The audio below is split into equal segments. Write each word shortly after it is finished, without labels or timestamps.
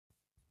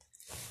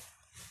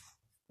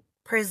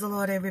Praise the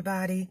Lord,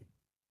 everybody.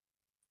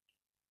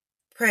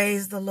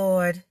 Praise the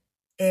Lord,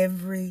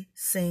 every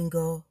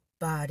single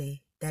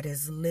body that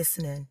is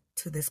listening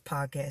to this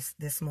podcast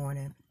this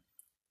morning.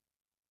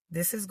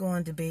 This is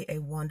going to be a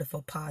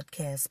wonderful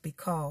podcast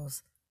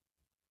because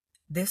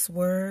this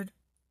word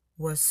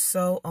was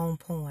so on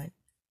point,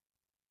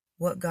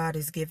 what God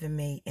has given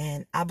me.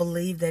 And I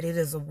believe that it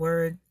is a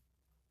word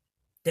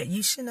that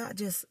you should not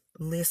just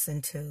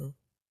listen to.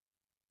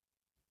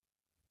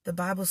 The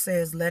Bible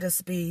says, let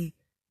us be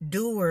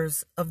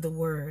doers of the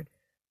word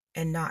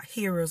and not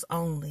hearers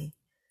only.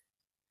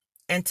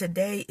 And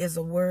today is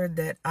a word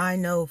that I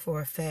know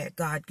for a fact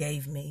God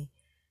gave me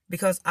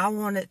because I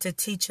wanted to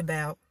teach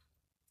about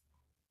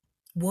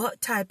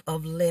what type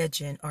of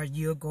legend are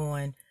you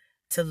going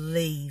to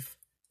leave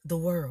the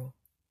world.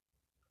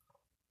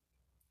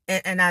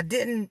 And I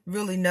didn't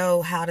really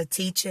know how to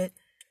teach it.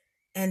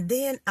 And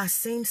then I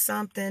seen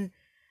something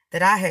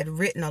that I had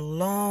written a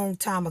long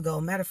time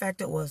ago. Matter of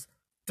fact, it was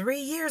 3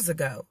 years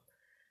ago.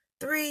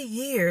 3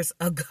 years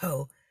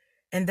ago.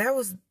 And there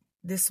was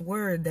this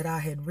word that I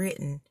had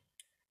written,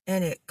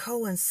 and it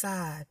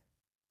coincided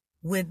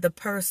with the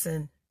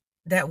person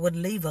that would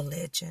leave a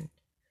legend.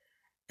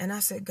 And I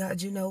said,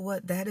 God, you know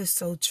what? That is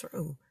so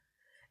true.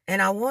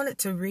 And I wanted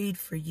to read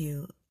for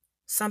you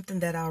something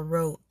that I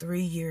wrote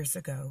 3 years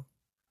ago.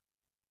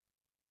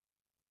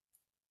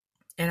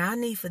 And I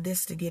need for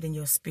this to get in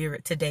your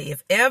spirit today.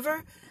 If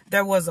ever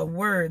there was a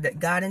word that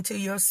got into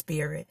your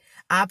spirit,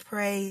 I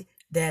pray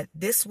that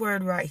this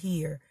word right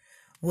here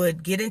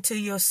would get into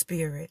your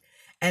spirit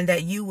and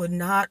that you would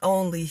not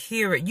only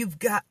hear it, you've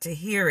got to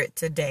hear it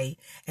today.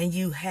 And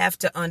you have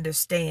to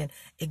understand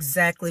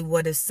exactly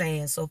what it's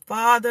saying. So,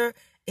 Father,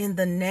 in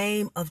the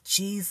name of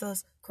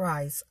Jesus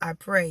Christ, I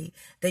pray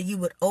that you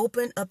would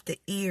open up the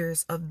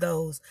ears of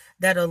those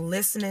that are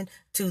listening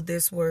to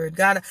this word.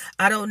 God,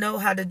 I don't know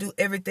how to do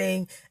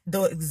everything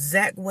the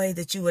exact way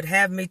that you would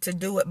have me to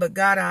do it, but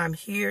God, I'm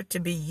here to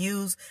be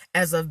used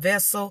as a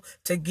vessel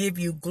to give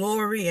you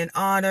glory and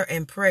honor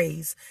and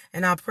praise.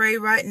 And I pray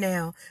right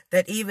now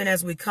that even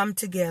as we come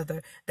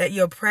together, that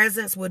your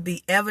presence would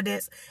be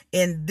evidence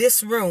in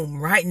this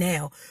room right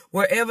now,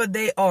 wherever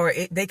they are.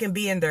 They can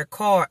be in their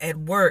car, at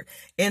work,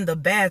 in the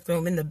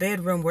bathroom, in the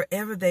bedroom,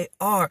 wherever they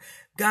are.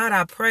 God,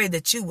 I pray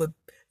that you would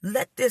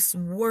let this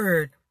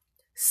word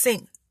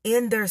sink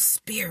in their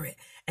spirit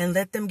and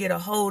let them get a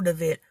hold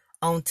of it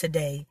on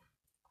today.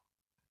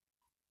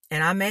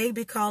 And I may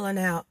be calling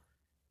out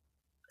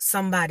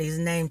somebody's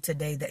name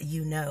today that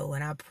you know,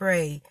 and I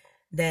pray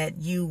that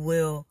you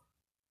will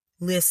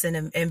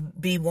listen and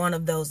be one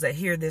of those that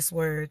hear this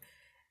word,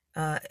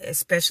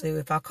 especially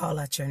if I call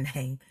out your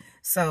name.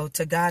 So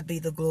to God be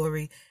the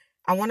glory.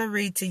 I want to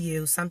read to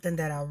you something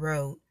that I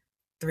wrote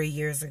 3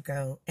 years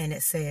ago, and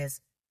it says,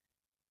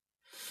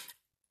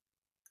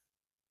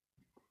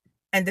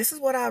 and this is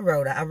what I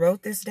wrote. I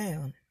wrote this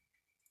down.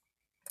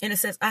 And it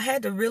says, I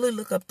had to really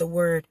look up the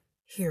word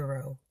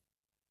hero.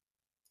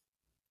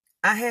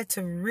 I had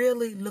to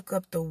really look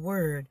up the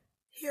word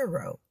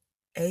hero,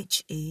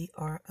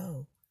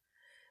 H-E-R-O,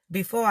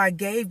 before I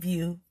gave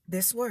you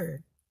this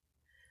word.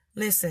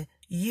 Listen,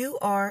 you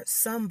are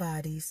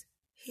somebody's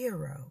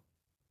hero.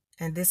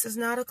 And this is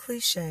not a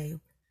cliche.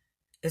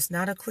 It's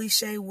not a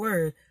cliche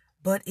word,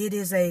 but it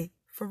is a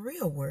for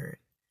real word.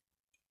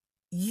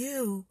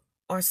 You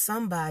are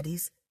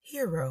somebody's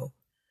hero.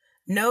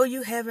 No,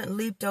 you haven't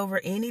leaped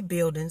over any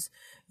buildings.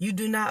 You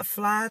do not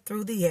fly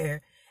through the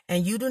air,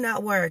 and you do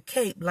not wear a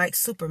cape like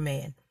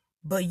Superman.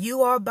 But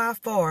you are by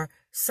far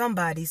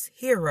somebody's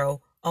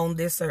hero on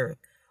this earth.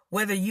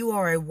 Whether you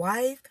are a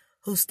wife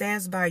who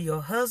stands by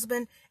your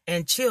husband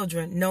and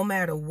children no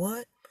matter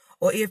what,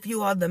 or if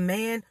you are the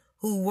man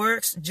who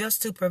works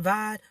just to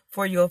provide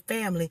for your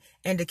family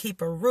and to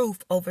keep a roof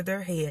over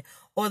their head,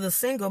 or the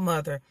single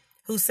mother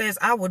who says,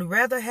 I would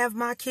rather have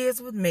my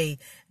kids with me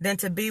than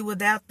to be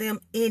without them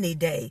any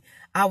day.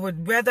 I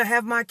would rather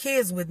have my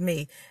kids with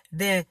me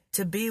than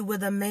to be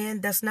with a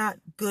man that's not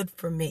good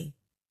for me.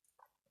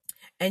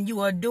 And you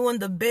are doing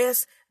the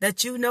best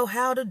that you know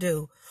how to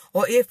do.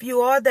 Or if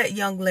you are that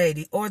young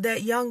lady or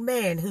that young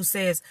man who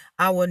says,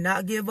 I will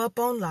not give up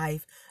on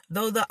life,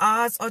 though the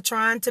odds are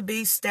trying to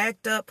be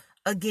stacked up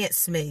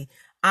against me.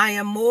 I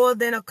am more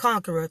than a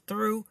conqueror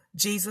through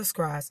Jesus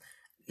Christ.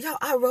 Yo,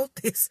 I wrote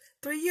this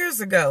 3 years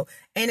ago,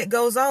 and it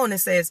goes on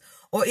and says,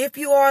 or if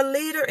you are a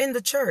leader in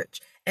the church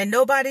and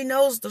nobody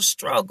knows the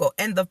struggle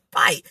and the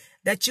fight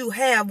that you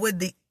have with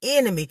the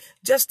enemy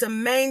just to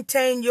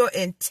maintain your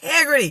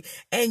integrity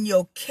and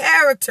your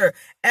character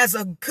as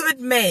a good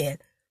man.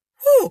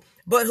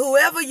 But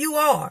whoever you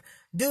are,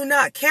 do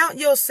not count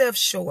yourself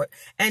short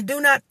and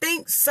do not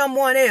think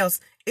someone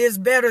else is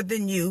better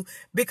than you,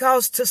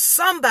 because to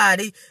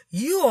somebody,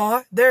 you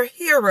are their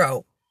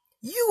hero.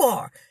 You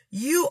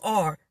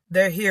are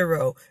their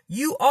hero.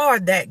 You are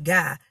that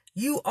guy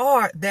You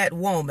are that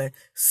woman.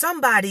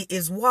 Somebody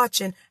is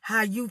watching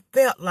how you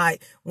felt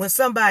like when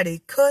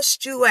somebody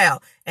cussed you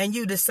out and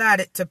you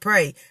decided to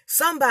pray.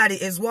 Somebody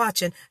is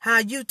watching how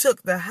you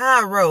took the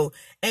high road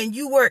and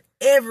you work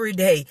every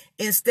day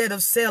instead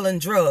of selling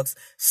drugs.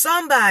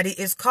 Somebody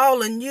is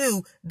calling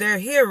you their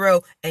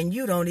hero and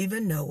you don't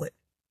even know it.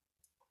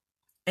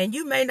 And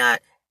you may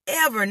not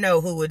ever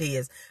know who it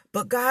is,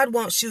 but God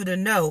wants you to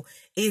know,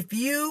 if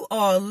you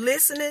are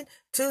listening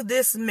to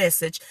this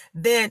message,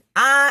 then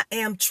I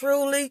am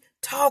truly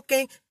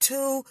talking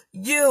to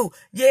you.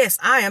 Yes,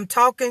 I am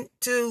talking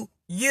to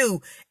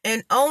you.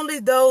 And only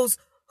those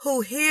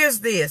who hears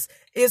this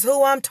is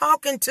who I'm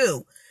talking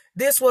to.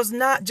 This was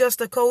not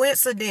just a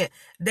coincidence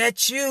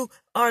that you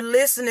are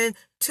listening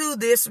to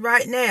this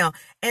right now.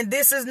 And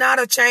this is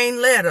not a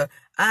chain letter.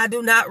 I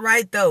do not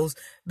write those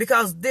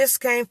because this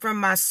came from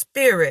my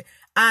spirit.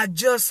 I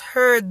just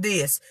heard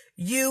this.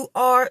 You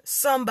are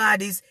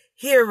somebody's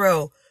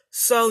hero.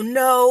 So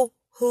know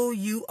who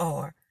you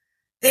are.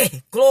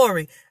 Hey,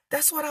 glory.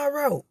 That's what I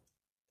wrote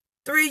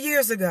 3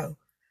 years ago.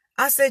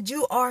 I said,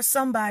 you are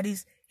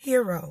somebody's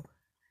hero.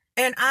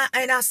 And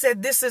I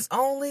said, this is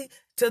only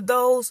to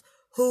those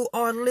who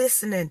are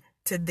listening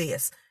to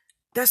this.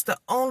 That's the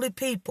only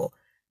people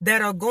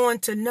that are going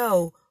to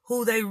know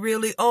who they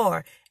really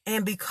are.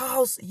 And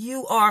because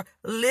you are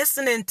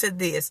listening to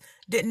this,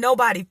 did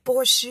nobody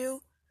force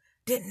you?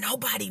 Did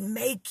nobody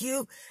make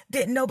you?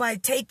 Did nobody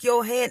take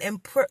your hand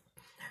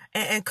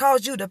and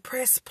cause you to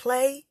press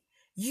play?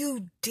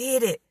 You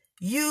did it.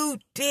 You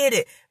did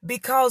it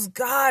because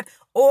God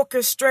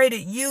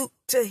orchestrated you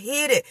to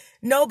hit it.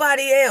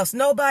 Nobody else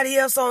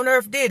on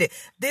earth did it.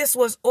 This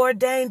was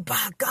ordained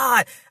by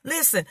God.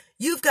 Listen,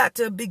 you've got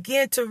to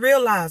begin to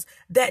realize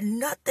that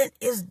nothing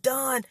is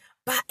done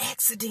by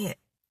accident.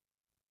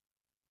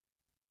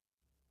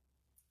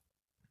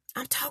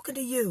 I'm talking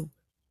to you.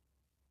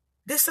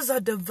 This is a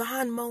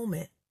divine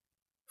moment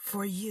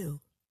for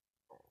you.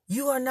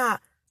 You are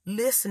not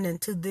listening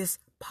to this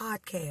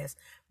podcast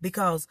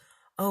because,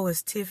 oh,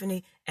 it's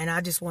Tiffany and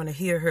I just want to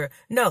hear her.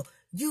 No,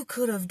 you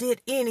could have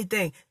did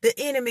anything. The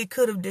enemy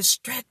could have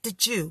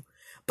distracted you.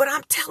 But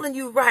I'm telling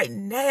you right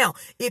now,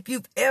 if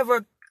you've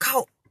ever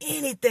caught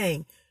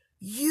anything,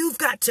 you've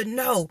got to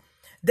know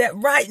that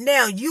right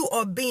now you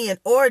are being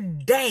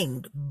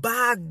ordained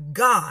by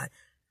God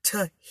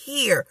to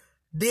hear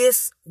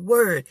this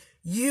word.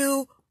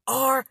 You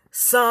are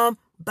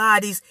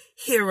somebody's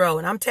hero.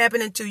 And I'm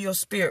tapping into your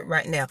spirit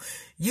right now.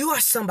 You are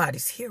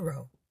somebody's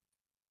hero.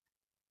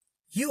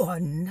 You are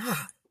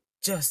not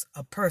just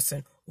a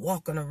person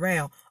walking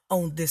around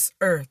on this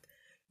earth.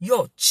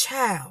 Your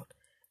child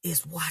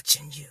is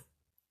watching you.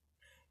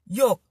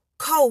 Your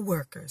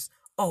co-workers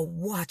are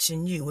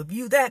watching you. If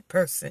you that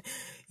person,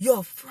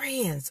 your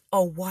friends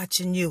are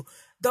watching you.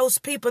 Those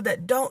people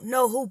that don't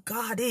know who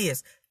God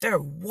is, they're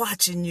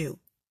watching you.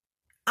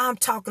 I'm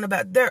talking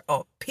about there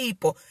are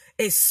people,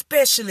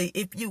 especially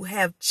if you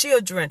have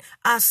children.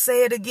 I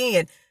say it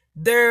again,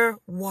 they're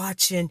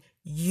watching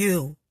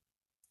you.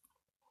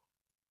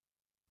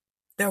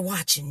 They're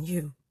watching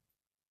you.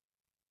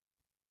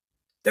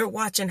 They're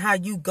watching how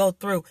you go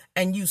through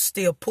and you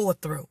still pull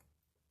through.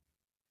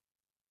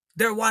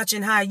 They're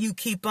watching how you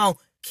keep on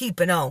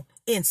keeping on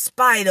in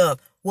spite of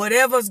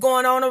whatever's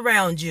going on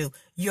around you.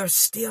 You're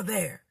still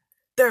there.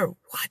 They're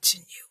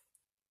watching you.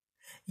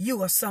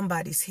 You are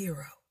somebody's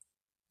hero.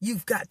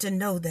 You've got to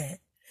know that.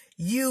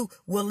 You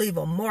will leave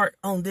a mark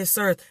on this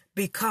earth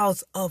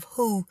because of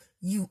who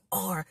you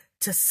are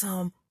to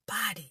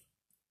somebody.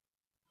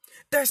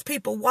 There's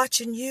people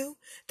watching you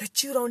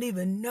that you don't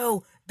even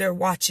know they're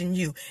watching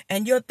you.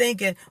 And you're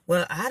thinking,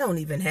 well, I don't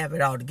even have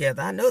it all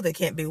together. I know they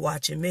can't be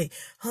watching me.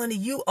 Honey,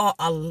 you are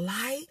a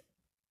light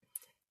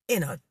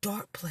in a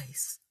dark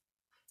place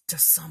to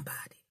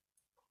somebody.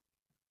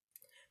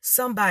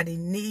 Somebody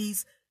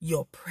needs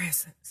your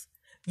presence.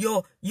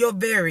 Your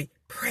very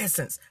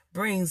presence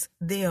brings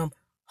them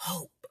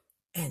hope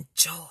and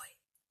joy.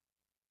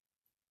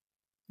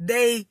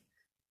 They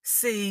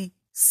see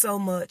so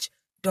much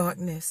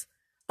darkness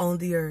on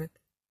the earth,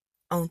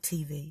 on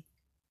TV,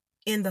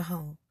 in the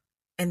home,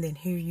 and then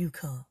here you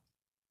come,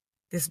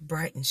 this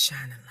bright and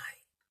shining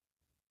light.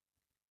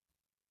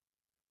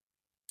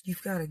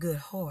 You've got a good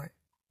heart.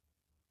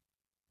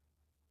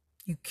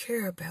 You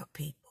care about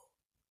people.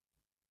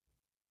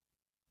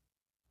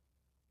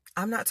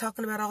 I'm not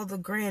talking about all the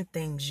grand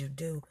things you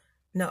do.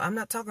 No, I'm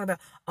not talking about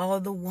all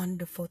the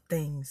wonderful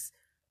things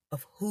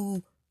of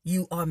who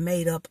you are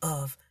made up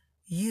of.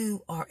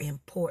 You are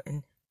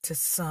important to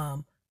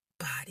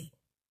somebody.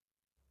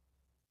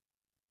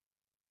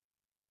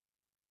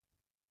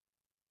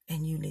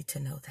 And you need to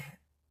know that.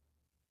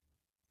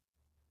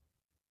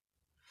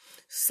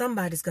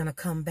 Somebody's going to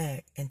come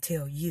back and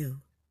tell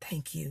you,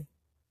 thank you.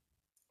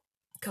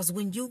 Because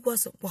when you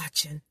wasn't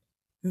watching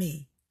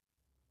me,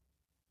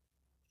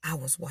 I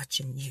was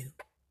watching you.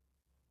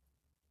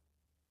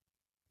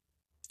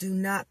 Do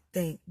not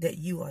think that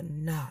you are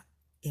not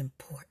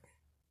important,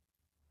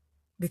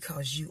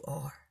 because you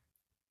are.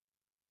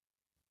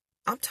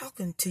 I'm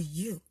talking to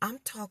you. I'm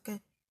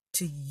talking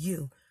to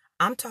you.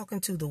 I'm talking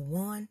to the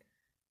one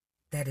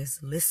that is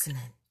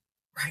listening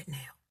right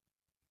now.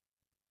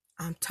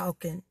 I'm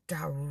talking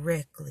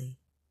directly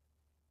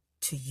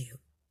to you.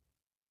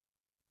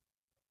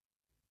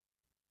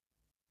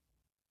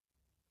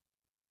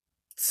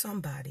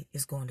 Somebody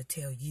is going to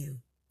tell you,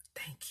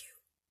 thank you.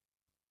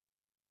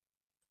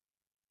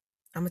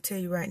 I'm going to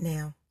tell you right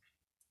now,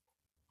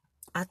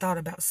 I thought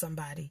about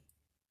somebody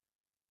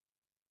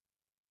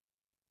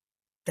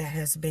that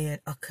has been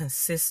a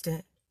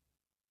consistent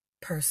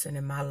person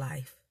in my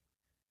life,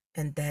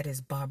 and that is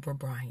Barbara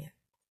Bryant.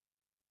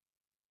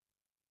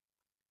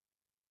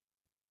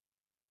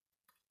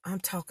 I'm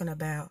talking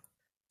about,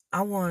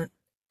 I want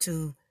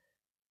to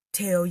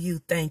tell you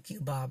thank you,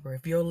 Barbara.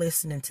 If you're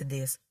listening to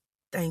this,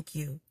 thank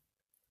you.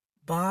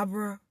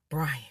 Barbara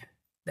Bryant,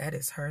 that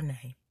is her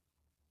name.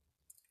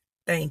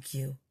 Thank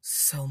you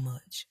so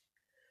much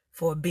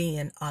for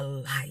being a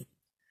light.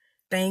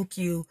 Thank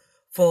you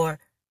for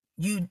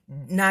you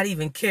not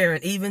even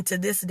caring, even to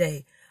this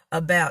day,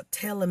 about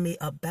telling me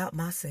about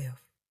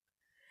myself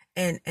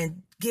and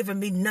giving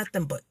me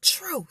nothing but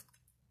truth.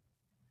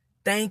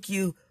 Thank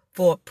you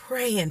for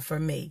praying for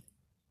me,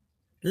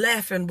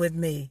 laughing with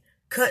me,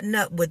 cutting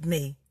up with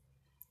me.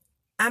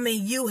 I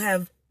mean, you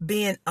have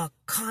been a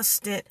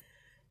constant,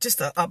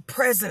 just a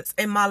presence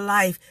in my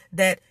life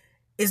that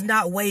is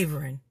not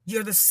wavering.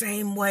 You're the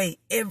same way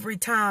every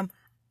time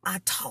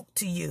I talk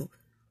to you.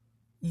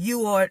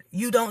 You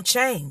don't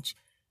change.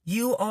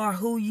 You are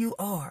who you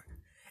are.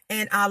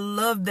 And I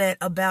love that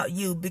about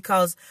you,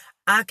 because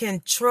I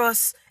can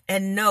trust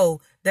and know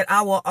that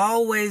I will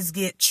always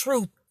get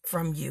truth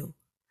from you.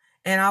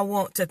 And I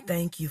want to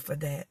thank you for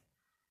that.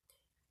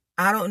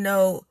 I don't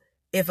know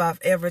if I've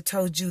ever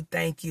told you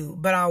thank you,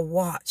 but I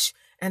watch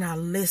and I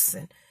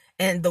listen,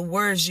 and the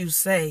words you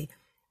say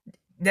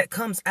that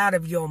comes out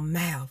of your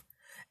mouth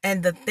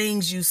and the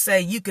things you say,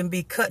 you can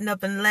be cutting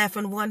up and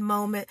laughing one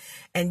moment,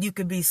 and you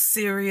can be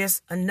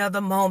serious another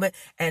moment,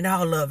 and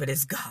all of it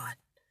is God.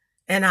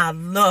 And I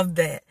love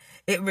that.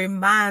 It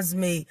reminds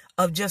me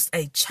of just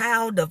a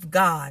child of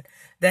God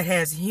that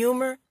has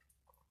humor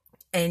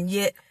and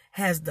yet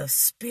has the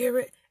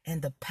spirit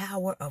and the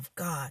power of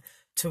God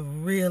to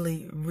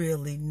really,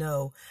 really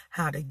know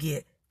how to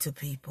get to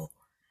people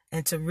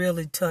and to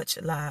really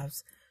touch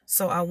lives.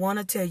 So I want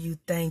to tell you,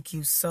 thank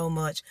you so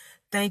much.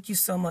 Thank you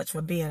so much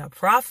for being a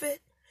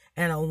prophet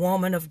and a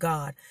woman of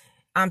God.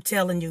 I'm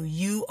telling you,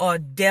 you are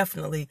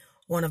definitely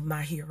one of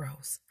my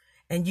heroes,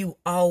 and you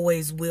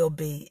always will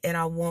be. And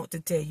I want to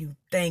tell you,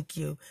 thank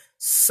you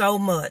so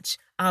much.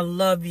 I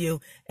love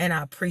you and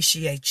I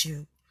appreciate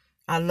you.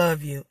 I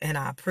love you and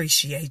I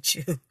appreciate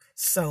you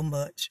so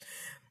much.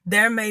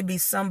 There may be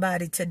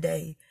somebody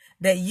today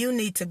that you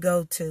need to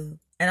go to,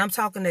 and I'm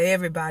talking to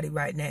everybody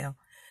right now,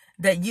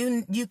 that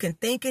you can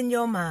think in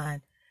your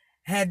mind,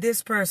 had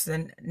this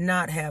person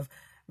not have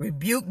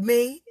rebuked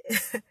me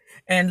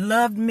and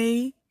loved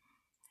me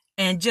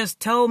and just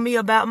told me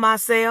about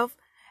myself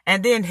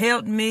and then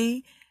helped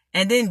me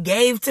and then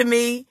gave to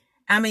me.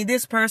 I mean,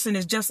 this person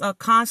is just a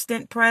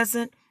constant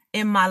present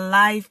in my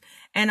life,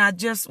 and I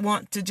just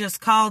want to just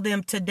call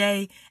them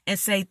today and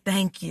say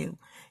thank you.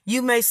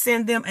 You may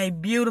send them a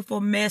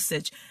beautiful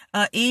message,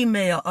 an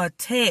email, a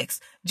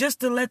text, just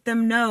to let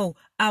them know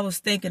I was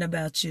thinking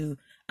about you.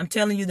 I'm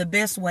telling you, the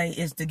best way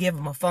is to give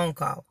them a phone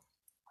call.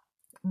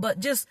 But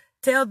just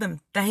tell them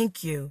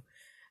thank you.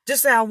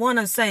 Just say, I want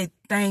to say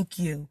thank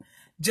you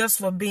just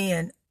for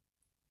being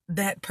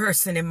that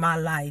person in my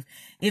life.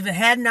 If it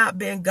had not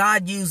been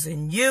God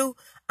using you,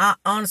 I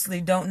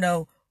honestly don't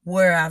know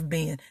where I've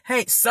been.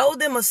 Hey, sow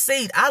them a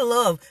seed. I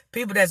love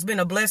people that's been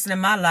a blessing in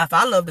my life.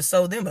 I love to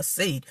sow them a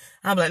seed.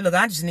 I'm like, look,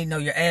 I just need to know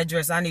your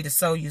address. I need to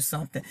sow you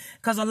something.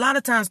 Because a lot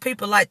of times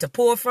people like to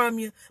pour from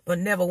you, but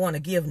never want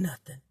to give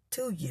nothing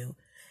to you.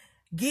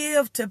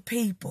 Give to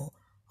people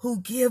who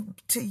give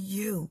to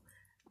you.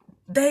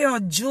 They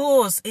are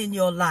jewels in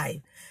your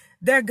life.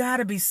 There got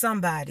to be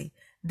somebody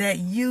that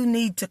you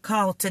need to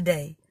call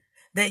today,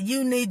 that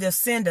you need to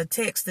send a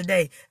text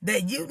today,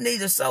 that you need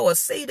to sow a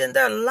seed in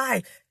their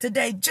life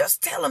today.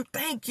 Just tell them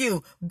thank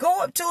you.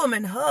 Go up to them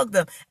and hug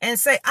them and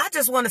say, I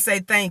just want to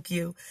say thank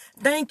you.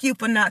 Thank you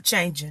for not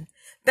changing.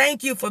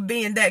 Thank you for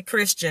being that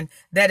Christian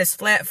that is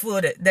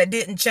flat-footed, that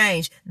didn't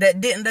change,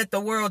 that didn't let the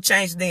world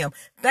change them.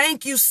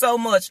 Thank you so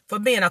much for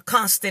being a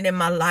constant in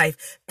my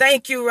life.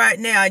 Thank you right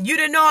now. You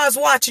didn't know I was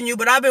watching you,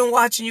 but I've been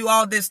watching you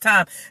all this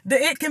time.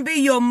 It can be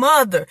your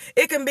mother.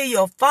 It can be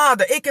your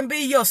father. It can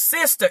be your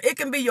sister. It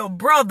can be your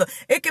brother.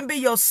 It can be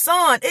your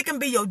son. It can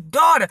be your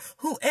daughter.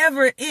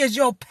 Whoever it is,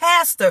 your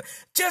pastor.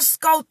 Just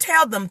go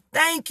tell them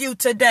thank you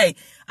today.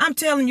 I'm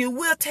telling you,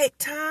 we'll take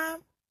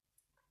time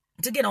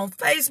to get on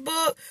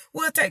Facebook.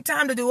 We'll take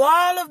time to do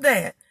all of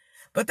that.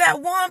 But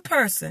that one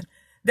person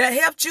that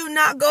helped you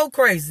not go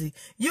crazy,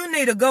 you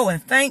need to go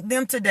and thank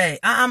them today.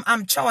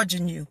 I'm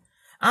charging you.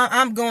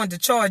 I'm going to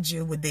charge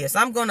you with this.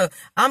 I'm gonna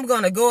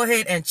go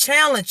ahead and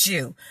challenge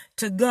you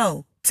to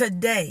go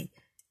today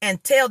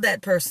and tell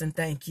that person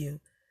thank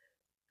you.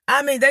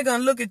 I mean, they're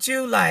gonna look at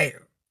you like,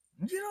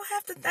 You don't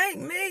have to thank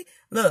me.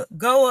 Look,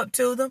 go up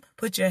to them,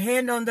 put your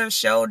hand on their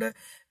shoulder,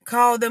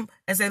 call them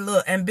and say,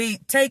 look, and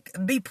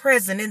be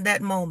present in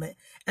that moment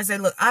and say,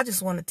 look, I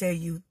just want to tell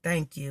you,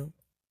 thank you.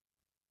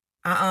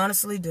 I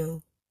honestly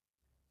do.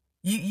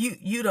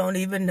 You don't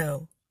even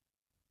know.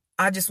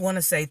 I just want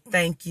to say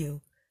thank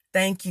you.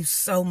 Thank you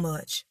so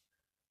much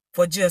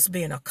for just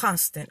being a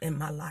constant in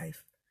my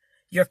life.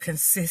 You're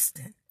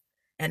consistent,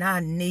 and I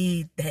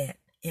need that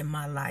in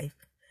my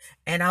life.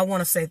 And I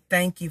want to say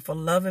thank you for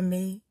loving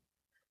me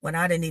when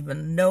I didn't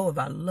even know if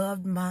I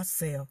loved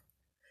myself.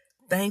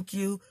 Thank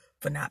you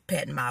for not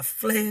patting my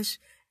flesh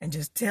and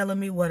just telling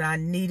me what I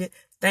needed.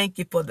 Thank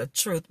you for the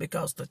truth,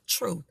 because the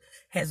truth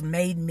has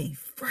made me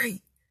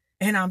free,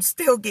 and I'm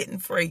still getting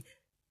free.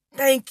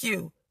 Thank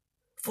you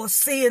for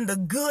seeing the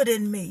good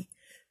in me.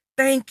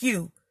 Thank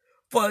you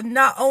for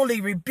not only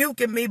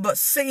rebuking me, but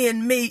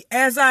seeing me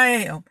as I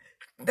am.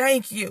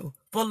 Thank you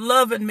for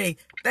loving me.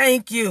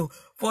 Thank you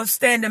for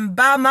standing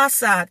by my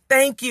side.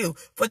 Thank you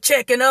for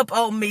checking up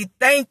on me.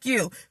 Thank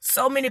you.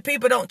 So many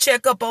people don't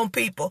check up on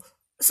people.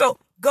 So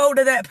go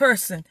to that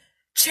person.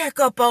 Check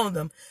up on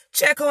them.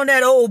 Check on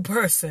that old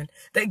person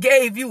that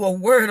gave you a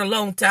word a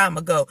long time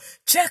ago.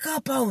 Check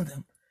up on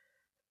them.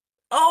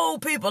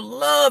 Old people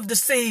love to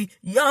see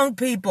young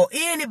people,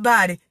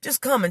 anybody,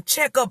 just come and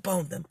check up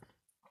on them.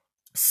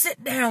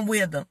 Sit down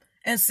with them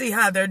and see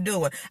how they're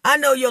doing. I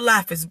know your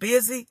life is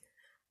busy.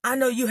 I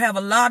know you have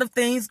a lot of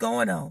things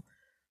going on.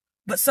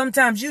 But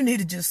sometimes you need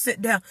to just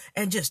sit down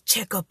and just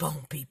check up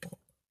on people.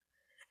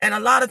 And a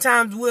lot of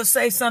times we'll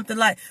say something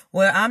like,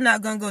 well, I'm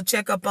not going to go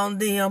check up on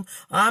them.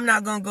 Or I'm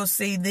not going to go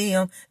see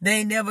them.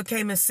 They never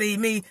came and see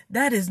me.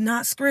 That is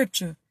not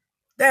scripture.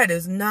 That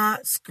is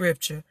not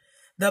scripture.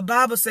 The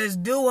Bible says,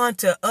 do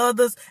unto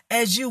others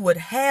as you would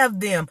have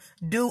them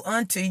do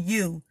unto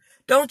you.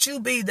 Don't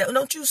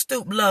you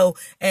stoop low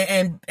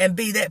and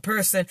be that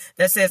person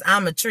that says,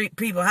 I'm going to treat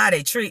people how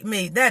they treat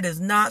me. That is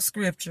not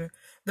scripture.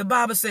 The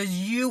Bible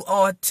says you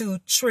are to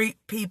treat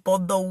people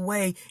the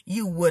way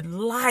you would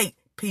like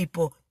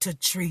people to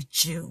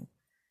treat you.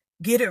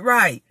 Get it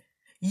right.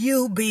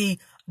 You be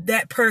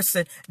that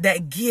person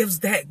that gives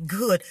that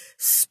good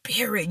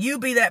spirit. You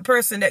be that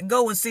person that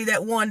go and see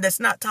that one that's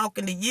not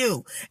talking to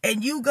you,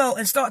 and you go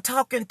and start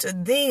talking to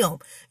them.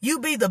 You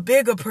be the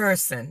bigger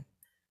person.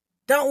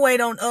 Don't wait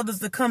on others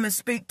to come and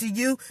speak to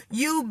you.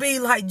 You be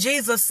like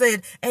Jesus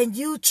said, and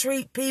you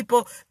treat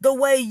people the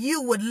way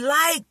you would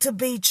like to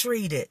be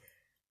treated.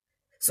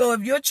 So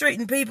if you're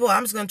treating people,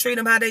 I'm just going to treat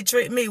them how they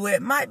treat me. Well,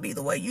 it might be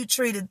the way you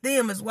treated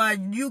them is why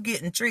you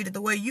getting treated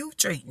the way you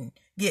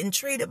getting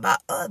treated by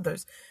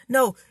others.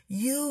 No,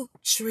 you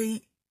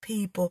treat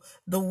people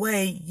the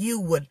way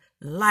you would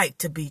like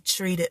to be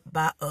treated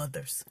by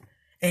others.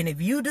 And if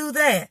you do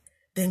that,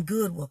 then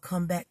good will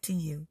come back to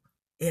you.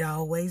 It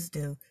always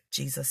do.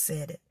 Jesus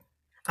said it.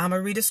 I'm going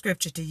to read a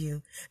scripture to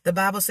you. The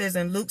Bible says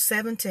in Luke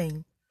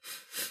 17,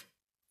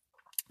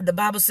 the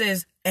Bible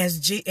says,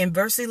 in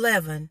verse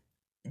 11,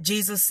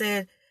 Jesus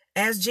said,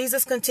 as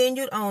Jesus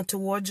continued on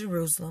toward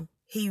Jerusalem,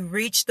 he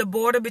reached the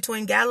border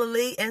between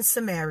Galilee and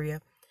Samaria.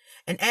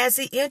 And as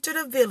he entered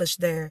a village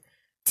there,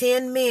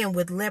 10 men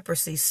with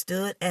leprosy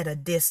stood at a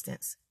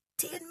distance.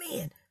 10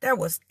 men. There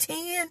was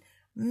 10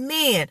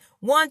 men.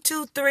 1,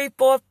 2, 3,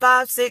 4,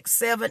 5, 6,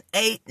 7,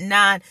 8,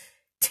 9.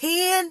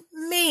 10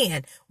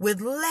 men with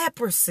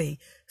leprosy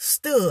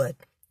stood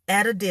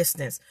at a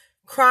distance,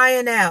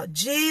 crying out,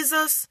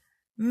 Jesus,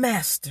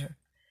 Master,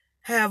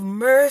 have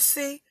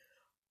mercy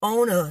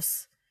on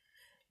us.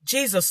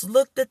 Jesus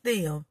looked at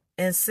them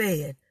and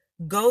said,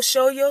 go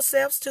show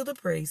yourselves to the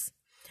priest.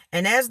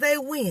 And as they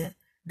went,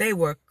 they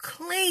were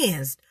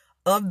cleansed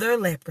of their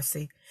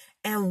leprosy.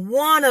 And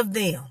one of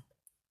them,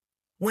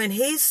 when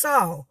he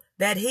saw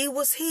that he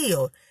was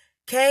healed,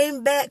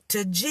 came back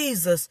to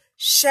Jesus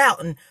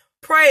shouting,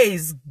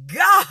 praise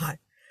God!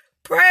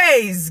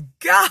 Praise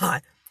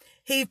God!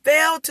 He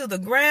fell to the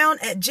ground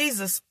at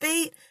Jesus'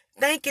 feet,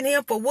 thanking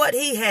him for what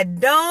he had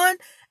done.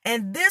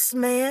 And this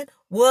man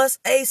was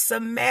a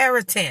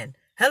Samaritan.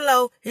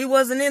 Hello, he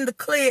wasn't in the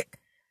clique.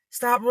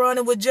 Stop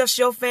running with just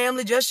your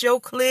family, just your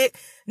clique.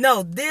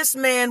 No, this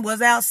man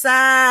was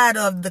outside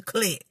of the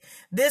clique.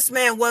 This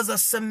man was a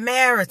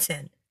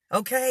Samaritan.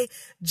 Okay?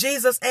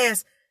 Jesus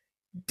asked,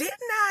 didn't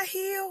I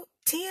heal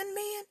 10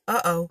 men?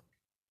 Uh-oh.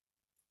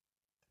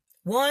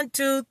 1,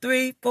 2,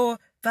 3, 4,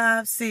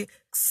 5, 6,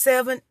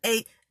 7,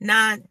 8,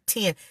 9,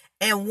 10.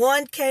 And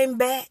one came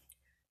back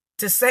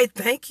to say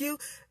thank you.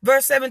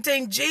 Verse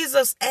 17,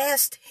 Jesus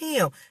asked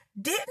him,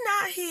 didn't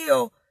I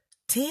heal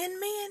 10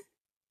 men?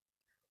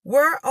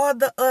 Where are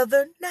the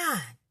other 9?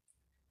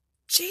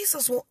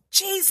 Jesus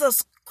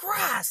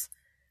Christ,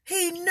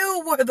 he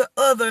knew where the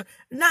other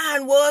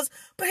 9 was,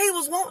 but he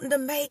was wanting to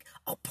make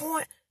a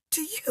point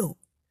to you.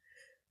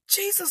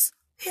 Jesus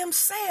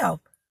himself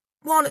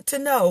wanted to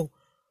know.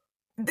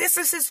 This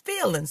is his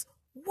feelings.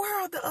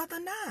 Where are the other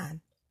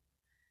 9?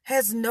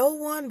 Has no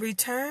one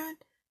returned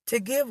to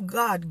give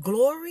God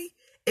glory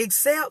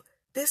except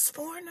this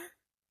foreigner?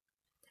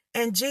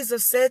 And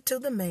Jesus said to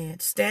the man,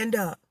 stand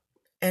up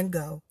and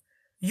go.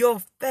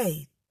 Your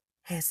faith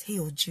has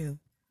healed you.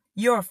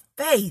 Your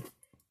faith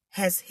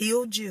has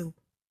healed you.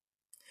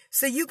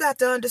 So you got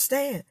to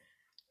understand.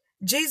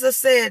 Jesus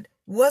said,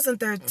 wasn't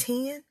there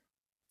 10?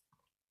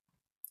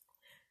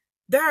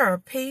 There are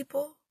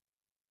people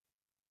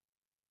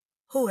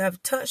who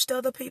have touched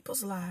other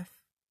people's life.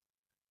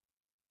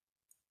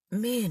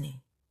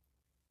 Many.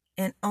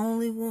 And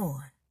only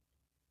one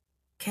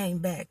came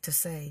back to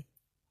say,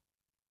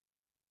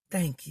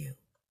 thank you.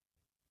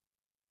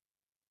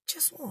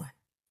 Just one.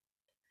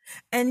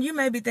 And you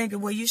may be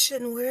thinking, well, you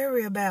shouldn't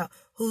worry about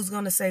who's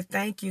going to say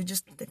thank you.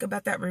 Just think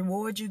about that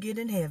reward you get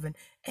in heaven.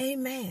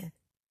 Amen.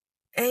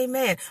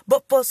 Amen.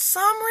 But for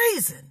some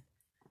reason,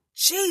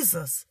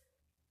 Jesus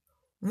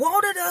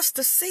wanted us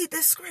to see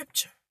this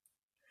scripture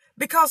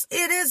because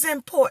it is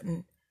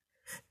important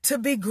to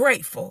be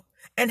grateful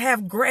and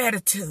have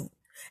gratitude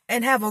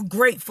and have a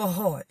grateful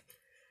heart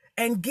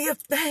and give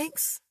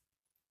thanks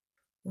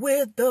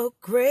with a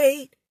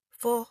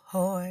grateful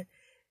heart.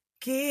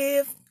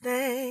 Give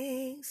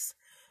thanks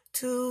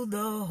to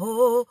the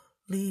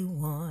Holy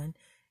One.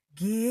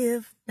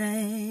 Give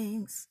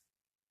thanks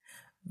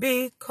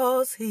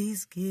because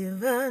he's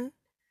given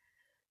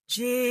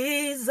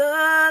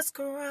Jesus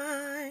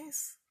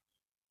Christ,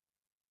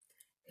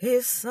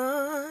 his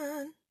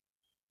Son.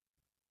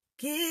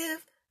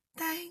 Give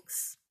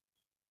thanks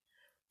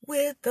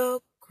with a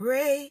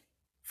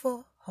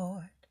grateful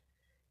heart.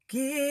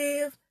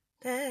 Give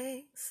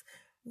thanks.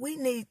 We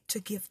need to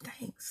give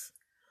thanks.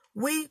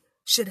 We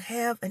should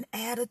have an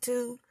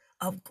attitude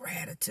of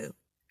gratitude.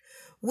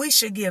 We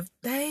should give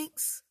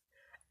thanks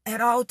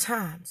at all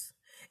times.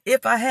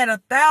 If I had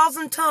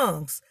 1,000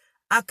 tongues,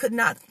 I could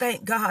not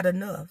thank God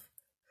enough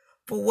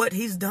for what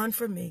he's done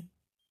for me.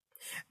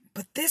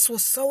 But this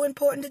was so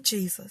important to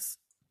Jesus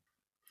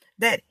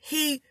that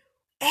he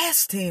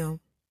asked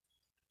him,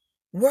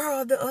 where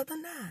are the other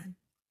 9?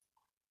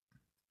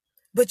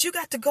 But you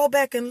got to go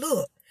back and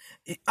look.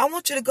 I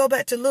want you to go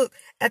back to look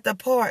at the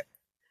part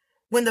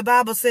when the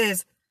Bible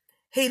says,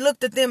 he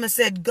looked at them and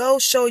said, go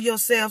show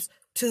yourselves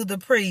to the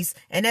priest.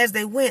 And as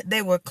they went,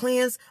 they were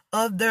cleansed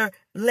of their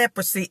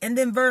leprosy. And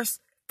then verse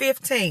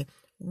 15,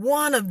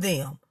 one of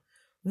them,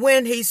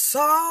 when he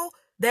saw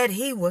that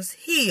he was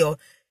healed,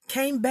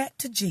 came back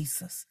to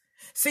Jesus.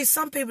 See,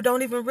 some people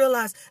don't even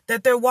realize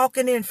that they're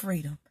walking in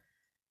freedom.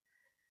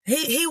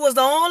 He was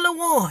the only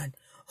one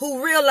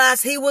who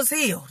realized he was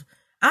healed.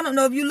 I don't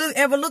know if you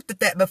ever looked at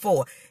that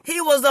before.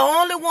 He was the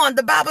only one.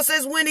 The Bible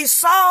says when he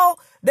saw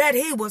that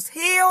he was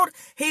healed,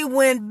 he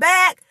went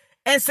back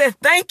and said,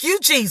 thank you,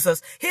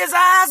 Jesus. His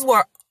eyes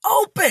were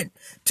open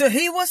till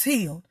he was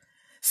healed.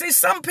 See,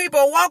 some people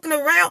are walking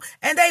around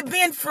and they've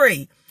been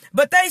free,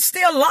 but they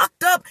still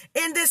locked up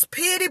in this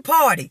pity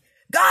party.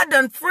 God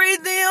done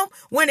freed them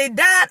when he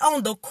died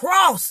on the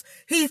cross.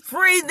 He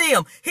freed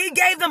them. He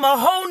gave them a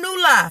whole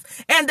new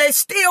life. And they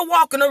still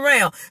walking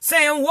around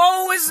saying,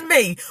 woe is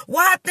me.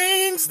 Why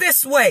things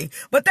this way?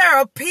 But there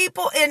are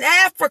people in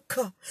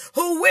Africa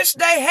who wish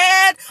they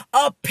had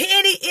a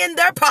penny in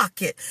their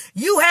pocket.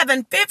 You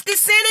having 50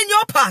 cents in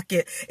your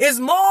pocket is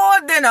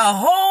more than a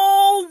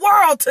whole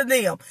world to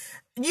them.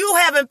 You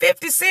having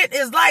 50 cents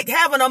is like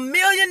having $1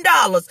 million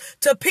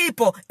to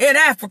people in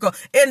Africa,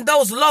 in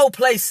those low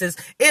places,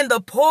 in the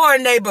poor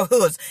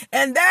neighborhoods.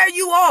 And there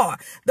you are.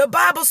 The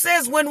Bible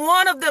says when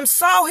one of them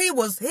saw he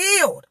was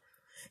healed,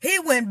 he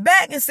went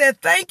back and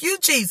said, thank you,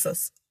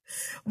 Jesus.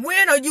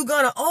 When are you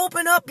going to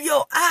open up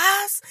your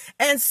eyes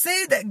and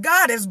see that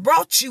God has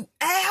brought you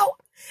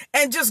out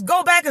and just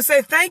go back and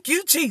say, thank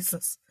you,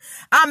 Jesus.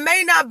 I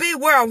may not be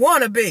where I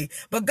want to be,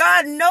 but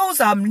God knows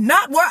I'm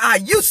not where I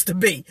used to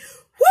be.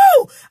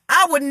 Woo!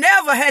 I would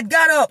never have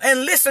got up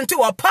and listened to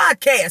a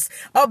podcast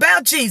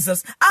about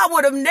Jesus. I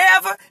would have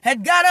never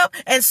had got up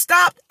and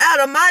stopped out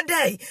of my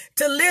day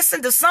to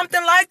listen to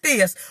something like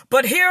this.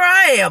 But here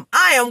I am.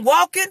 I am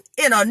walking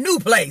in a new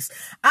place.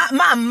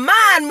 My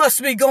mind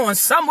must be going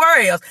somewhere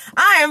else.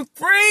 I am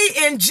free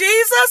in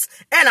Jesus,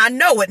 and I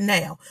know it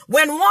now.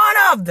 When one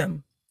of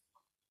them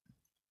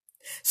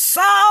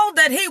saw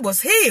that he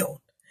was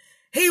healed,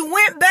 he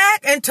went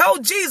back and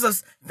told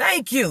Jesus,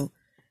 thank you.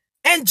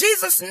 And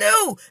Jesus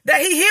knew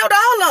that he healed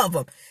all of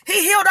them.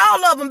 He healed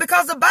all of them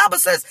because the Bible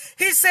says,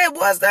 he said,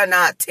 was there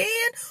not 10?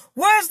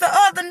 Where's the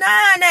other 9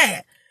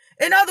 at?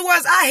 In other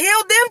words, I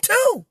healed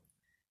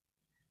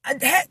them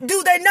too.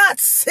 Do they not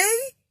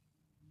see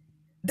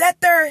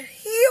that they're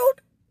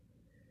healed?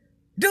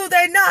 Do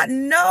they not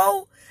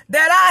know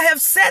that I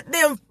have set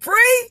them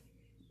free?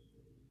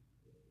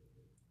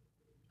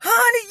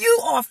 Honey, you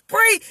are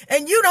free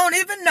and you don't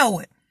even know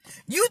it.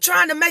 You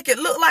trying to make it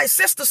look like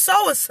sister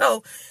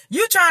so-and-so.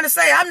 You trying to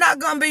say I'm not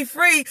going to be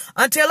free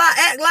until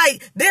I act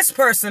like this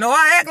person or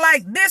I act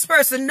like this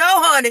person. No,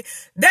 honey,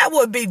 that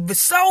would be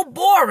so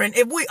boring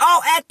if we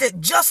all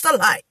acted just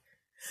alike.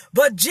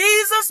 But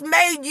Jesus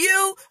made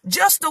you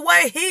just the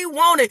way he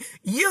wanted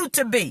you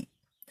to be.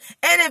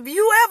 And if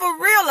you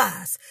ever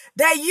realize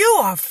that you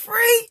are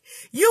free,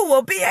 you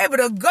will be able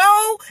to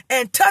go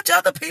and touch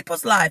other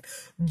people's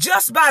life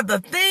just by the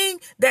thing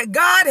that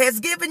God has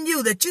given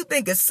you that you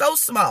think is so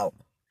small.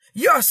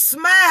 Your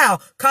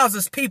smile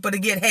causes people to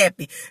get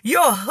happy.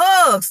 Your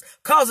hugs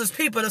causes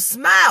people to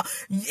smile.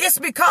 It's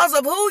because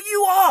of who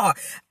you are.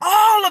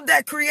 All of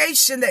that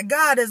creation that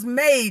God has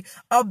made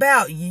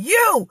about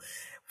you.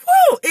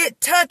 Woo,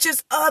 it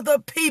touches other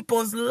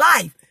people's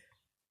life.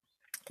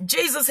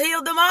 Jesus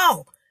healed them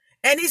all.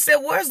 And he said,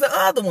 where's the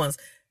other ones?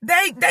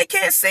 They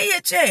can't see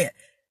it yet.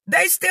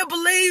 They still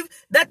believe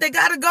that they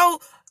got to go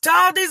to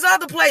all these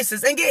other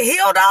places and get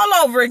healed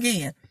all over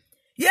again.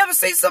 You ever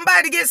see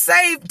somebody get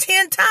saved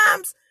 10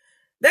 times?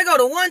 They go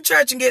to one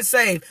church and get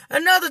saved,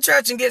 another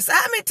church and get saved.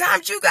 How many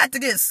times you got to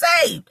get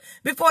saved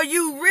before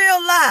you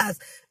realize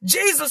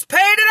Jesus paid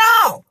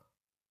it all?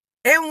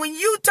 And when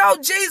you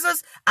told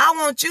Jesus, I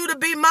want you to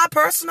be my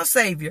personal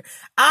savior.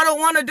 I don't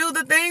want to do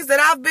the things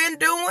that I've been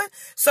doing.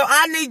 So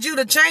I need you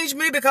to change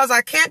me because I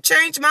can't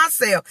change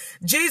myself.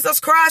 Jesus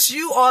Christ,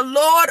 you are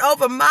Lord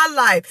over my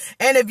life.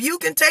 And if you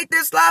can take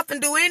this life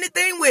and do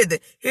anything with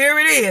it, here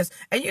it is.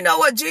 And you know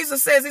what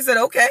Jesus says? He said,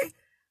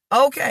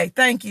 okay,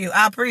 thank you.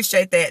 I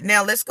appreciate that.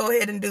 Now let's go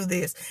ahead and do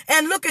this.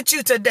 And look at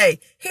you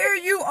today. Here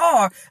you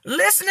are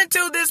listening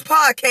to this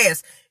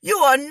podcast. You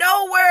are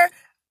nowhere.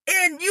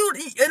 And you,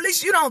 at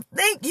least you don't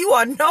think you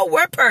are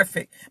nowhere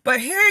perfect. But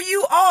here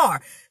you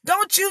are.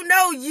 Don't you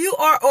know you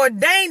are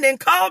ordained and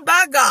called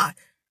by God?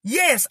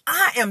 Yes,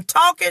 I am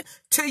talking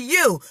to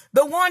you,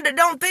 the one that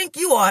don't think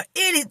you are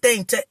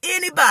anything to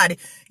anybody.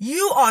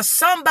 You are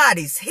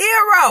somebody's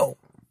hero.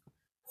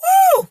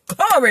 Woo!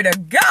 Glory to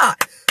God.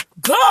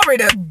 Glory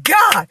to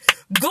God.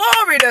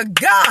 Glory to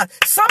God.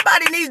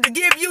 Somebody needs to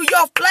give you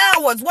your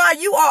flowers while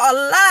you are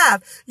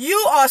alive. You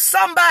are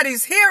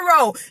somebody's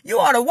hero. You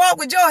ought to walk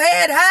with your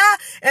head high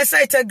and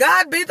say, to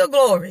God be the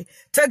glory.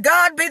 To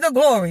God be the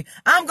glory.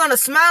 I'm going to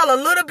smile a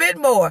little bit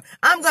more.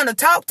 I'm going to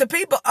talk to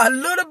people a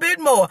little bit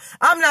more.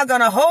 I'm not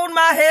going to hold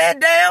my head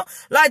down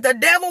like the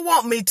devil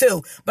want me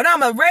to, but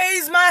I'm going to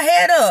raise my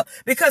head up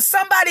because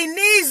somebody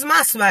needs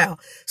my smile.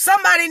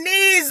 Somebody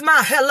needs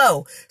my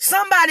hello.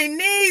 Somebody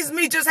needs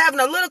me just having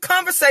a little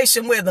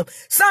conversation with them.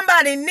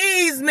 Somebody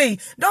needs me.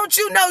 Don't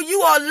you know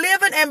you are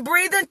living and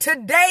breathing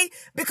today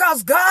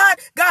because God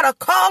got a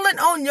calling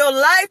on your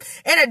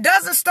life, and it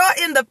doesn't start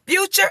in the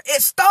future.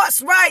 It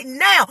starts right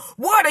now.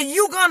 What are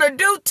you going to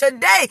do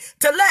today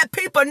to let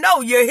people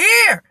know you're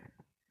here?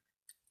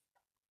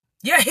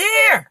 You're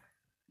here.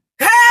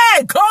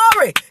 Hey,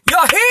 glory.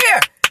 You're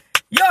here.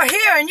 You're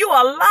here and you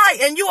are light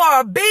and you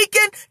are a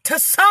beacon to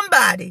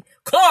somebody.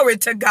 Glory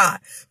to God.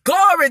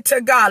 Glory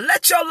to God.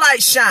 Let your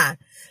light shine.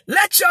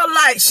 Let your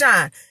light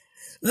shine.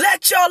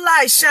 Let your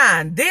light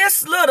shine.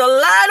 This little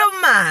light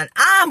of mine,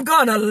 I'm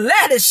going to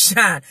let it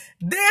shine.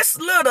 This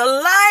little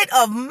light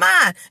of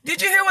mine.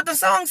 Did you hear what the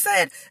song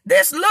said?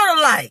 This little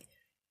light.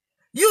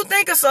 You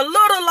think it's a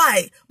little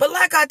light, but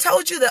like I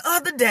told you the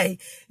other day,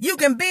 you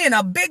can be in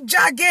a big,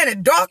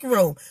 gigantic, dark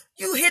room.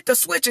 You hit the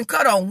switch and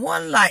cut on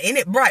one light and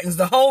it brightens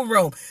the whole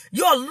room.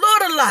 Your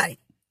little light,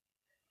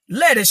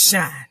 let it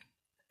shine.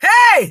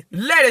 Hey,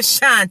 let it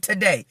shine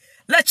today.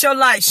 Let your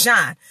light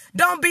shine.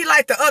 Don't be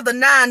like the other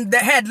 9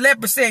 that had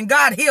leprosy and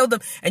God healed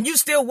them and you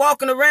still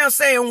walking around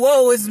saying,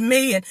 woe is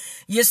me, and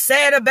you're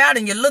sad about it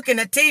and you're looking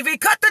at TV.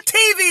 Cut the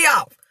TV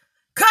off.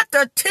 Cut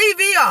the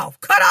TV off.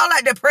 Cut all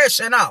that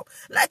depression off.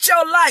 Let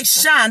your light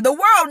shine. The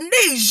world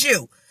needs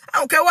you. I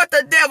don't care what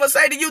the devil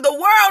say to you. The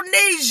world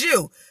needs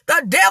you.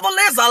 The devil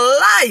is a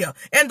liar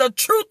and the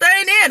truth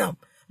ain't in him.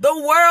 The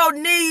world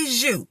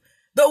needs you.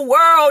 The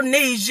world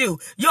needs you.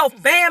 Your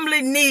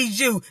family needs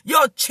you.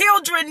 Your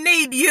children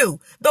need you.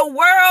 The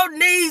world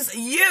needs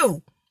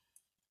you.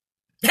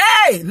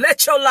 Hey,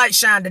 let your light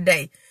shine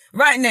today.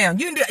 Right now,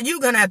 you're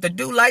going to have to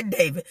do like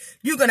David.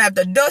 You're going to have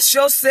to dust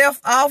yourself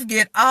off,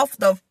 get off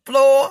the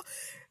floor,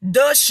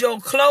 dust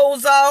your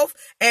clothes off,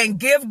 and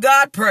give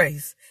God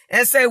praise.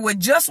 And say, with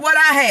just what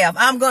I have,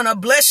 I'm going to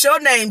bless your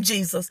name,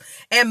 Jesus.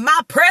 And my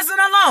presence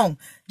alone,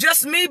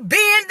 just me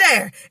being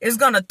there, is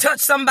going to touch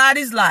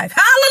somebody's life.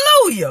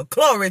 Hallelujah.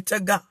 Glory to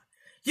God.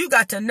 You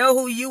got to know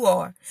who you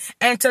are.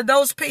 And to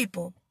those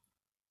people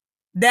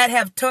that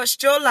have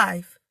touched your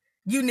life,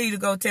 you need to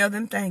go tell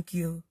them thank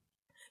you.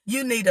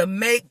 You need to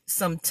make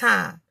some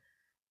time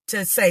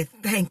to say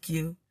thank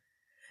you.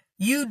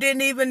 You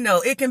didn't even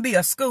know. It can be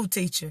a school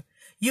teacher.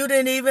 You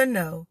didn't even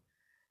know.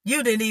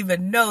 You didn't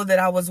even know that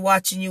I was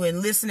watching you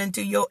and listening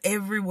to your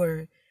every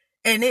word.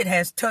 And it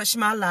has touched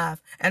my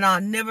life. And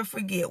I'll never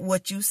forget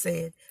what you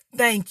said.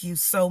 Thank you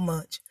so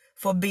much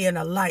for being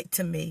a light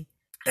to me.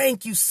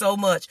 Thank you so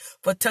much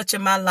for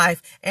touching my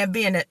life and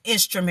being an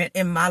instrument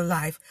in my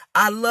life.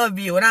 I love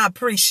you and I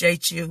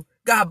appreciate you.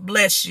 God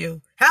bless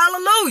you.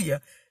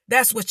 Hallelujah.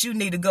 That's what you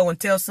need to go and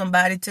tell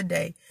somebody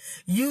today.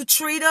 You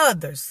treat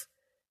others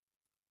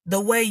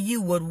the way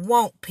you would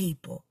want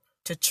people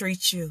to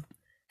treat you.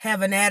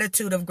 Have an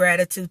attitude of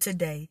gratitude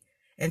today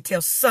and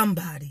tell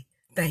somebody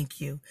thank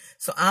you.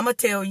 So I'm going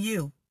to tell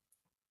you,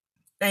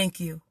 thank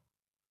you.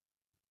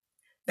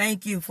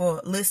 Thank you for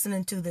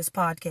listening to this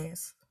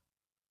podcast.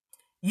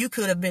 You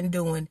could have been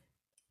doing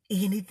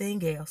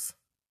anything else,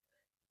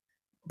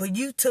 but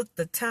you took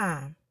the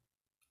time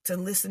to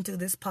listen to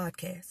this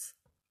podcast.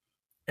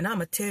 And I'm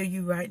going to tell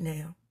you right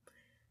now,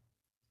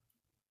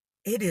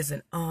 it is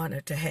an honor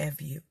to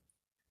have you.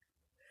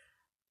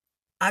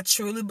 I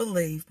truly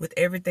believe with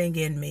everything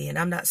in me, and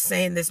I'm not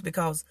saying this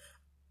because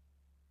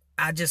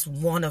I just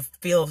want to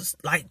feel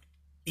like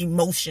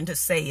emotion to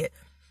say it,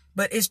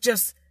 but it's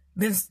just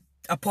been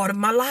a part of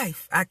my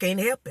life. I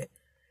can't help it.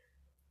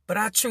 But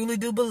I truly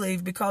do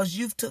believe, because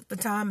you've took the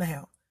time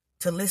out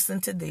to listen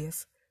to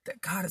this,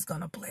 that God is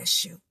going to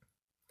bless you.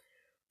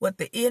 What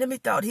the enemy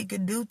thought he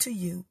could do to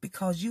you,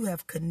 because you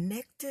have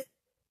connected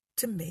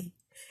to me,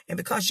 and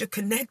because you're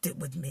connected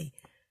with me,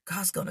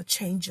 God's going to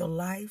change your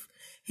life.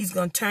 He's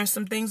going to turn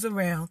some things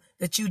around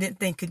that you didn't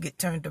think could get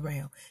turned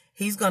around.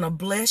 He's going to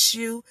bless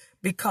you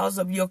because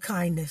of your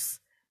kindness,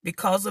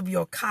 because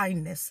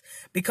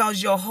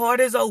your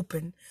heart is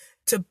open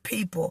to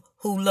people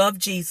who love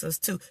Jesus,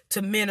 to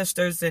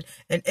ministers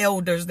and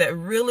elders that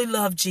really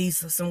love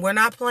Jesus. And we're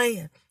not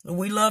playing.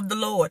 We love the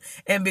Lord.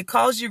 And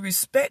because you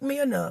respect me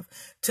enough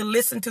to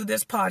listen to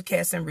this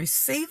podcast and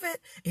receive it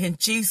in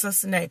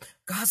Jesus' name,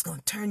 God's going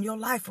to turn your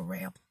life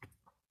around.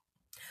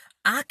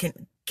 I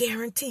can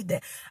guarantee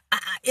that.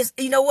 It's,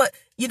 you know what?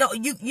 You know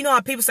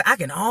how people say, I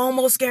can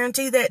almost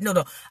guarantee that.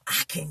 No,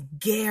 I can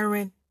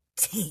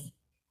guarantee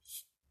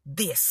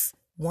this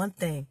one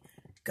thing.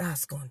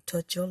 God's going to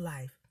touch your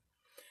life.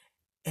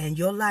 And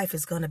your life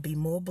is going to be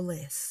more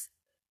blessed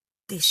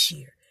this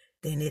year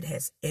than it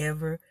has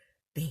ever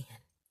been.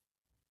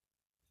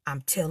 I'm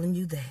telling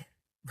you that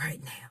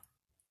right now.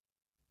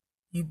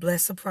 You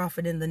bless a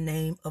prophet in the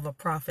name of a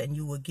prophet, and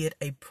you will get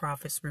a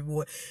prophet's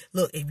reward.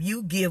 Look, if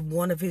you give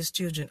one of his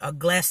children a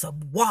glass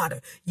of water,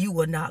 you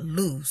will not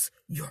lose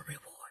your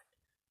reward.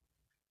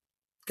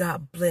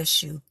 God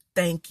bless you.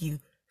 Thank you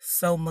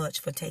so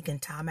much for taking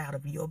time out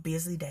of your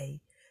busy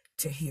day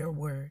to hear a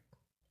word.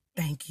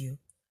 Thank you.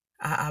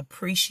 I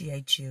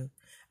appreciate you.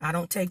 I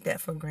don't take that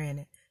for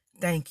granted.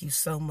 Thank you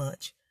so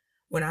much.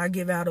 When I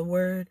give out a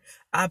word,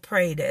 I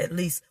pray that at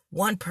least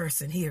one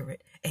person hear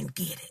it and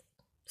get it.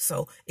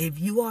 So if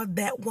you are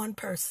that one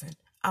person,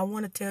 I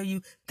want to tell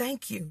you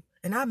thank you.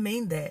 And I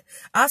mean that.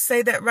 I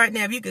say that right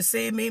now. If you can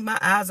see me, my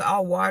eyes are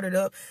all watered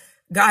up.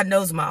 God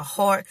knows my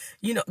heart.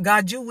 You know,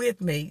 God, you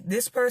with me.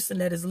 This person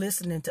that is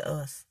listening to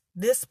us,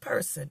 this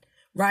person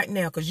right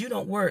now, because you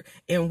don't work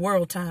in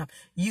world time,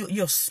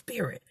 your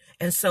spirit.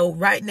 And so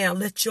right now,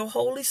 let your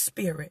Holy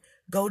Spirit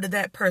go to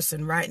that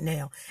person right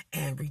now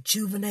and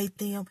rejuvenate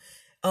them.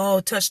 Oh,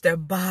 touch their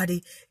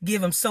body.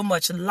 Give them so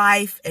much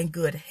life and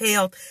good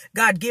health.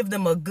 God, give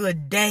them a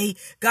good day.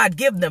 God,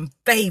 give them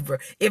favor.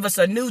 If it's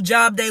a new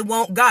job they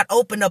want, God,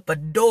 open up a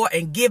door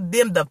and give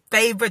them the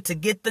favor to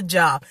get the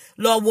job.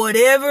 Lord,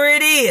 whatever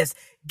it is,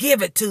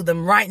 give it to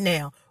them right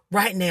now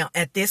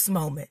at this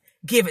moment.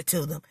 Give it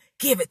to them.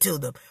 Give it to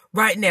them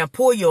right now.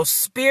 Pour your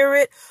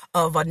spirit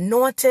of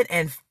anointing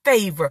and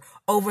favor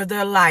over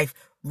their life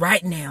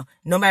right now.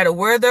 No matter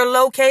where they're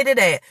located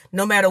at,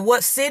 no matter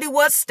what city,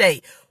 what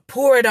state,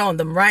 pour it on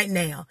them right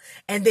now.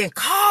 And then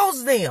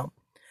cause them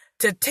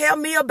to tell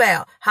me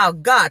about how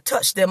God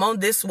touched them on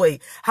this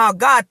week, how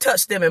God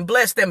touched them and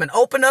blessed them and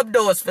opened up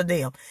doors for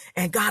them.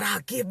 And God,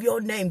 I'll give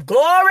your name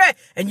glory.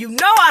 And you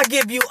know I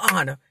give you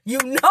honor. You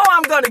know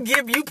I'm going to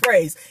give you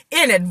praise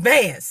in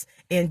advance.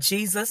 In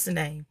Jesus'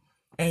 name,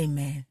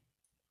 amen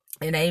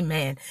and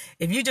amen.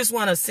 If you just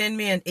want to send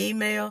me an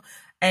email,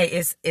 hey,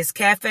 it's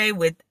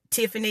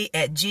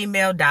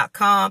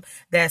cafewithtiffany@gmail.com.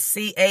 That's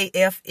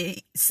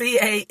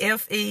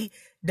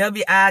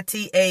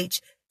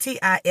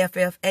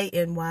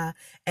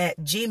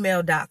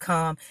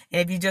CAFEWITHTIFFANY@gmail.com.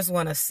 And if you just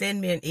want to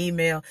send me an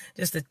email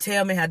just to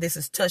tell me how this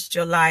has touched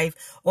your life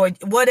or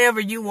whatever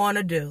you want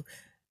to do,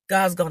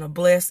 God's going to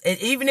bless. And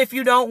even if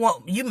you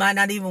you might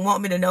not even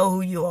want me to know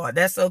who you are.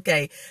 That's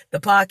okay.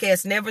 The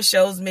podcast never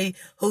shows me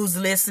who's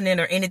listening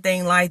or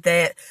anything like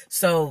that.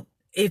 So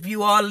if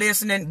you are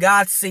listening,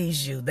 God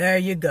sees you. There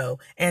you go.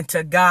 And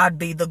to God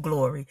be the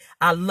glory.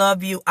 I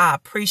love you. I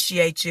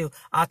appreciate you.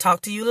 I'll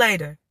talk to you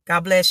later.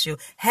 God bless you.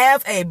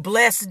 Have a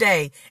blessed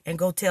day and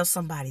go tell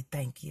somebody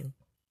thank you.